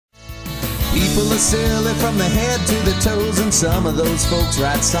People are silly from the head to the toes, and some of those folks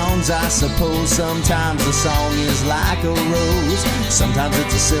write songs, I suppose. Sometimes a song is like a rose, sometimes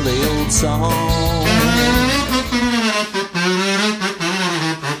it's a silly old song.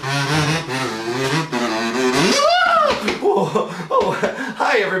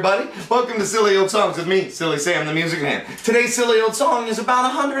 Hi everybody, welcome to Silly Old Songs with me, Silly Sam the Music Man. Today's silly old song is about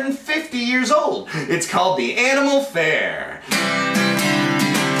 150 years old. It's called the Animal Fair.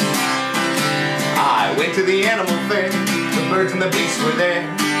 I went to the Animal Fair, the birds and the beasts were there.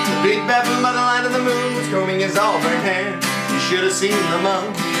 The big baboon by the light of the moon was combing his auburn hair. You should have seen the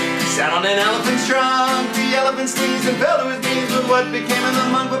monk, he sat on an elephant's trunk. The elephant sneezed and fell to his knees, but what became of the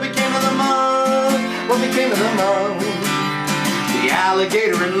monk, what became of the monk, what became of the monk? The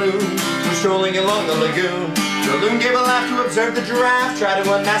alligator and loon were strolling along the lagoon. The loon gave a laugh to observe the giraffe try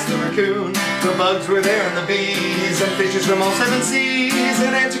to unmask the raccoon. The bugs were there and the bees, and fishes from all seven seas.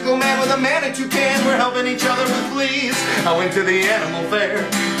 An antical man with a manitou can were helping each other with fleas. I went to the Animal Fair,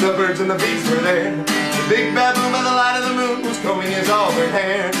 the birds and the bees were there. The big baboon by the light of the moon was combing his auburn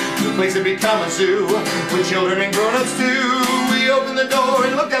hair. The place had become a zoo, with children and grown-ups too. We opened the door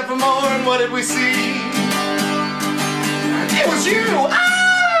and looked out for more, and what did we see? It was you! Ah!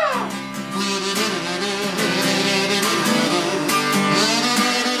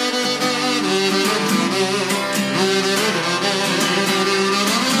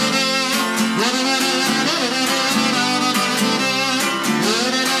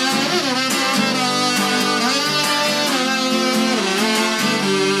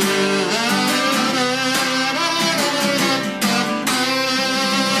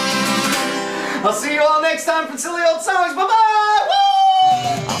 I'll see you all next time for Silly Old Songs. Bye-bye!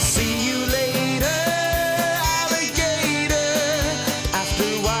 Woo! I'll see you later, alligator. After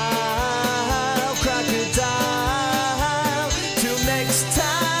a while, crocodile. Till next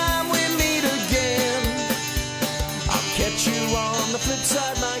time we meet again, I'll catch you on the flip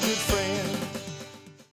side.